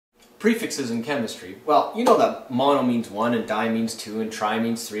Prefixes in chemistry. Well, you know that mono means 1 and di means 2 and tri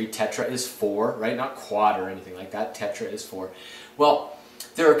means 3, tetra is 4, right? Not quad or anything like that. Tetra is 4. Well,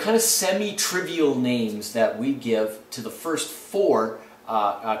 there are kind of semi-trivial names that we give to the first 4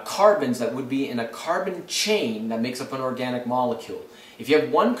 carbons that would be in a carbon chain that makes up an organic molecule. If you have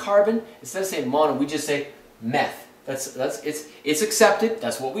 1 carbon, instead of saying mono, we just say meth. It's accepted.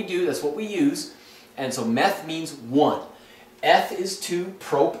 That's what we do. That's what we use. And so meth means 1. Eth is 2,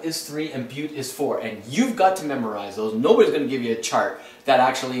 prop is 3, and bute is 4. And you've got to memorize those. Nobody's going to give you a chart that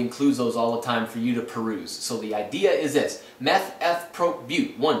actually includes those all the time for you to peruse. So the idea is this. Meth, eth, prop,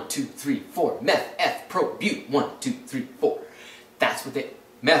 bute. 1, 2, 3, 4. Meth, eth, prop, bute. 1, 2, 3, 4. That's what they...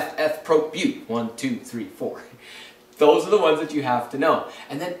 Meth, eth, prop, bute. 1, 2, 3, 4. Those are the ones that you have to know.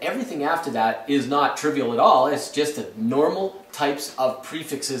 And then everything after that is not trivial at all. It's just the normal types of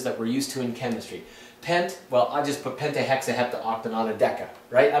prefixes that we're used to in chemistry. Pent, well, I just put pentahexaheptaoctanonadeca,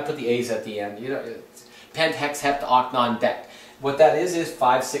 right? I put the A's at the end. You know, pent, hex, hept, oct, non, dec. What that is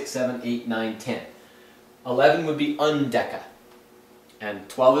 5, 6, 7, 8, 9, 10. 11 would be undeca. And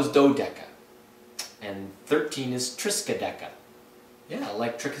 12 is dodeca. And 13 is triskadeca. Yeah,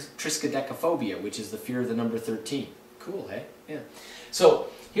 like triskaidekaphobia, which is the fear of the number 13. Cool, hey? Yeah.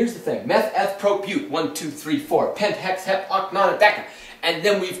 So, here's the thing. Meth, eth, prop, bute. 1, 2, 3, 4. Pent, hex, hept, oct, non, deca. And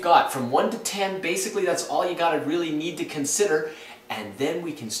then we've got from 1 to 10, basically that's all you gotta really need to consider. And then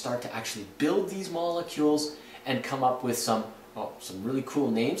we can start to actually build these molecules and come up with some really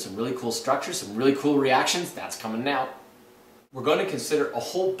cool names, some really cool structures, some really cool reactions. That's coming now. We're going to consider a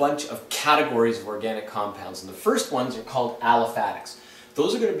whole bunch of categories of organic compounds. And the first ones are called aliphatics.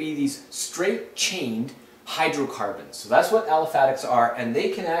 Those are going to be these straight chained hydrocarbons. So that's what aliphatics are, and they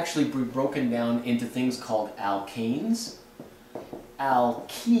can actually be broken down into things called alkanes,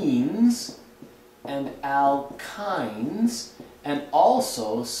 alkenes, and alkynes, and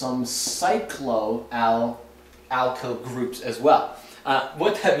also some cycloalkyl groups as well.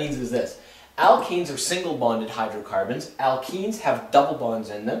 What that means is this. Alkenes are single-bonded hydrocarbons, alkenes have double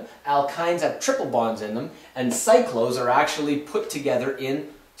bonds in them, alkynes have triple bonds in them, and cyclos are actually put together in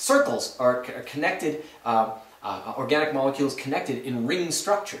circles, or connected, organic molecules connected in ring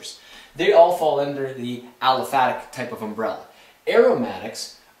structures. They all fall under the aliphatic type of umbrella.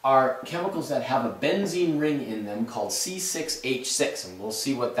 Aromatics are chemicals that have a benzene ring in them called C6H6, and we'll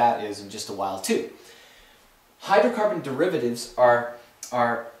see what that is in just a while too. Hydrocarbon derivatives are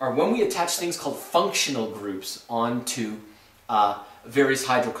when we attach things called functional groups onto various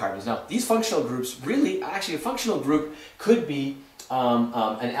hydrocarbons. Now, these functional groups really, actually a functional group could be an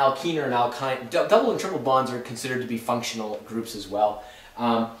alkene or an alkyne. Double and triple bonds are considered to be functional groups as well.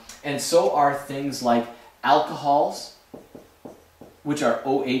 And so are things like alcohols, which are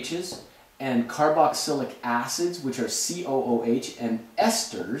OHs, and carboxylic acids, which are COOH, and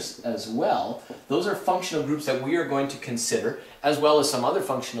esters as well. Those are functional groups that we are going to consider, as well as some other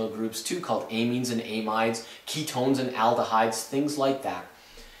functional groups too, called amines and amides, ketones and aldehydes, things like that.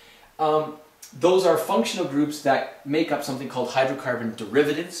 Those are functional groups that make up something called hydrocarbon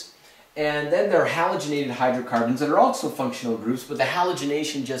derivatives. And then there are halogenated hydrocarbons that are also functional groups, but the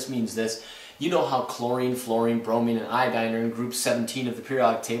halogenation just means this. You know how chlorine, fluorine, bromine, and iodine are in group 17 of the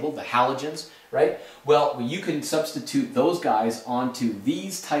periodic table, the halogens, right? Well, you can substitute those guys onto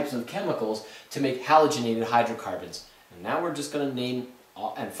these types of chemicals to make halogenated hydrocarbons. And now we're just going to name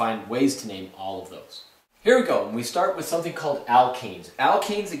and find ways to name all of those. Here we go, and we start with something called alkanes.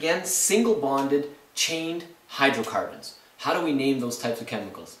 Alkanes, again, single-bonded, chained hydrocarbons. How do we name those types of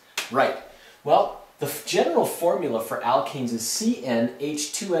chemicals? Right. Well, the general formula for alkanes is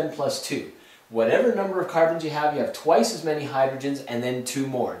CnH2n plus 2. Whatever number of carbons you have twice as many hydrogens and then 2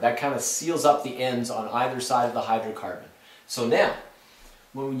 more. That kind of seals up the ends on either side of the hydrocarbon. So now,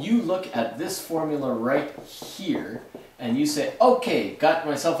 when you look at this formula right here, and you say, okay, got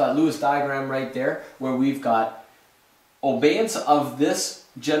myself that Lewis diagram right there, where we've got obeyance of this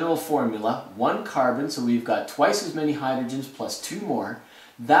general formula, 1 carbon, so we've got twice as many hydrogens plus 2 more.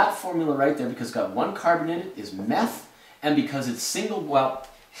 That formula right there, because it's got 1 carbon in it, is meth, and because it's single, well,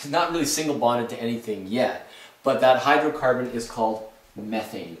 it's not really single bonded to anything yet, but that hydrocarbon is called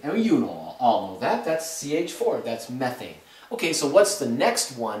methane. And you all know that. That's CH4. That's methane. Okay, so what's the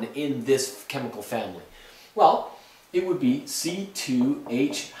next one in this chemical family? Well, it would be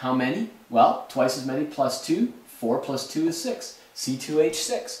C2H, how many? Well, twice as many plus 2. 4 plus 2 is 6.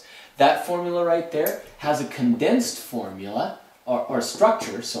 C2H6. That formula right there has a condensed formula, or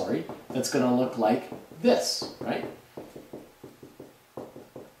structure, sorry, that's going to look like this, right?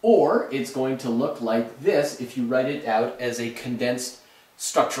 Or it's going to look like this if you write it out as a condensed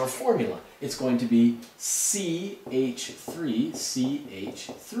structural formula. It's going to be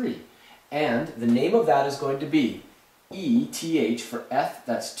CH3CH3. And the name of that is going to be ETH for F,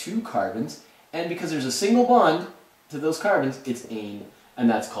 that's 2 carbons. And because there's a single bond to those carbons, it's ane, and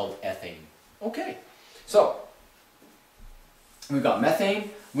that's called ethane. Okay, so we've got methane,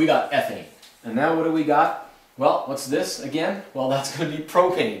 we got ethane. And now what do we got? Well, what's this again? Well, that's going to be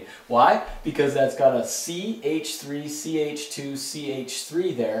propane. Why? Because that's got a CH3, CH2,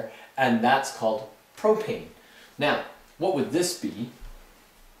 CH3 there, and that's called propane. Now, what would this be?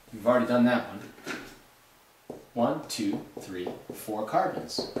 We've already done that one. 1, 2, 3, 4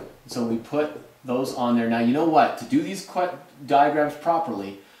 carbons. So we put those on there. Now, you know what? To do these diagrams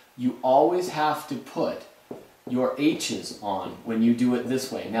properly, you always have to put your H's on when you do it this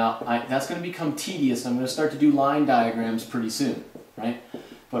way. Now, that's going to become tedious. I'm going to start to do line diagrams pretty soon, right?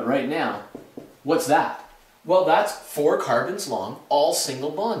 But right now, what's that? Well, that's 4 carbons long, all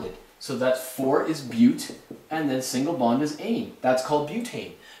single bonded. So that's 4 is bute, and then single bond is ane. That's called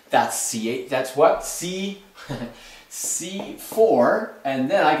butane. That's C8, that's what? C4, and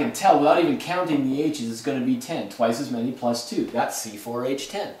then I can tell without even counting the H's, it's going to be 10, twice as many plus 2. That's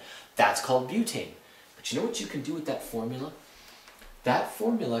C4H10. That's called butane. But you know what you can do with that formula? That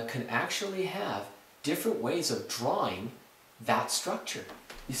formula can actually have different ways of drawing that structure.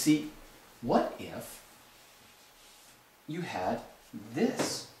 You see, what if you had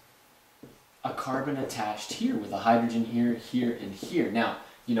this? A carbon attached here with a hydrogen here, here, and here. Now,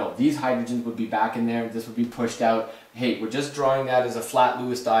 you know, these hydrogens would be back in there, this would be pushed out. Hey, we're just drawing that as a flat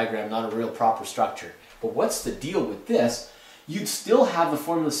Lewis diagram, not a real proper structure. But what's the deal with this? You'd still have the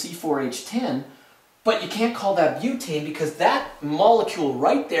formula C4H10, but you can't call that butane because that molecule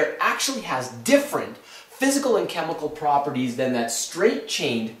right there actually has different physical and chemical properties than that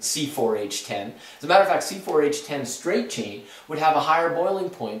straight-chained C4H10. As a matter of fact, C4H10 straight chain would have a higher boiling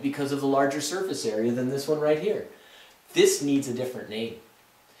point because of the larger surface area than this one right here. This needs a different name.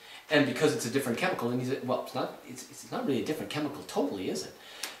 And because it's a different chemical, it needs well, it's not really a different chemical totally, is it?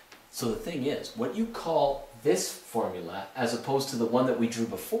 So the thing is, what you call this formula, as opposed to the one that we drew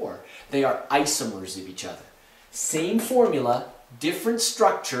before, they are isomers of each other. Same formula, different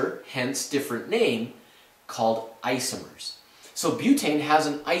structure, hence different name, called isomers. So butane has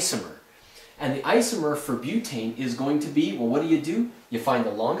an isomer. And the isomer for butane is going to be, well, what do? You find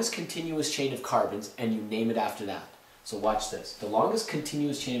the longest continuous chain of carbons and you name it after that. So watch this. The longest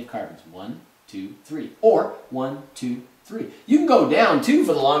continuous chain of carbons. 1, 2, 3. Or 1, 2, 3. You can go down too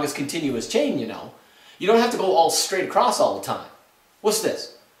for the longest continuous chain, you know. You don't have to go all straight across all the time. What's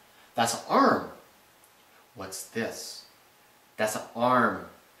this? That's an arm. What's this? That's an arm.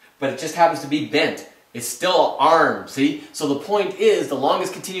 But it just happens to be bent. It's still an arm, see? So the point is the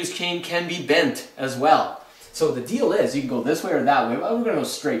longest continuous chain can be bent as well. So the deal is, you can go this way or that way. Well, we're going to go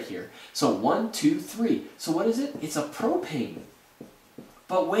straight here. So 1, 2, 3. So what is it? It's a propane.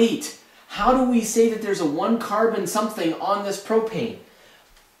 But wait, how do we say that there's a 1 carbon something on this propane?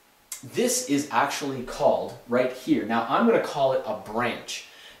 This is actually called, right here, now I'm going to call it a branch.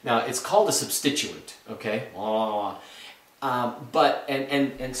 Now it's called a substituent, okay? So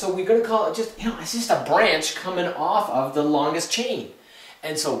we're going to call it just, it's just a branch coming off of the longest chain.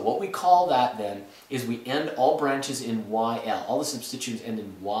 And so what we call that then is we end all branches in YL. All the substituents end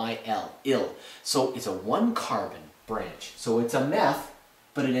in YL, il. So it's a 1 carbon branch. So it's a meth,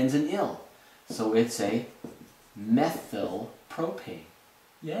 but it ends in il. So it's a methyl propane.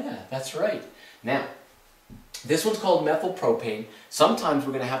 Yeah, that's right. Now, this one's called methyl propane. Sometimes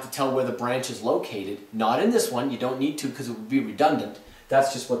we're going to have to tell where the branch is located. Not in this one. You don't need to because it would be redundant.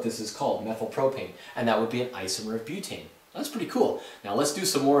 That's just what this is called, methyl propane. And that would be an isomer of butane. That's pretty cool. Now let's do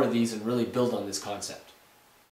some more of these and really build on this concept.